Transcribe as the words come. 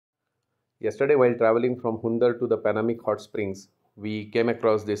Yesterday, while traveling from Hundar to the Panamic Hot Springs, we came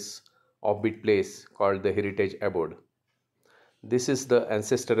across this offbeat place called the Heritage Abode. This is the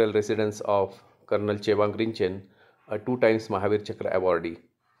ancestral residence of Colonel Chewang Rinchen, a two times Mahavir Chakra awardee.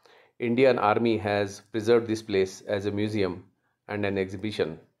 Indian Army has preserved this place as a museum and an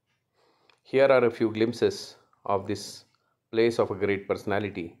exhibition. Here are a few glimpses of this place of a great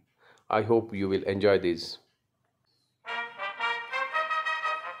personality. I hope you will enjoy these.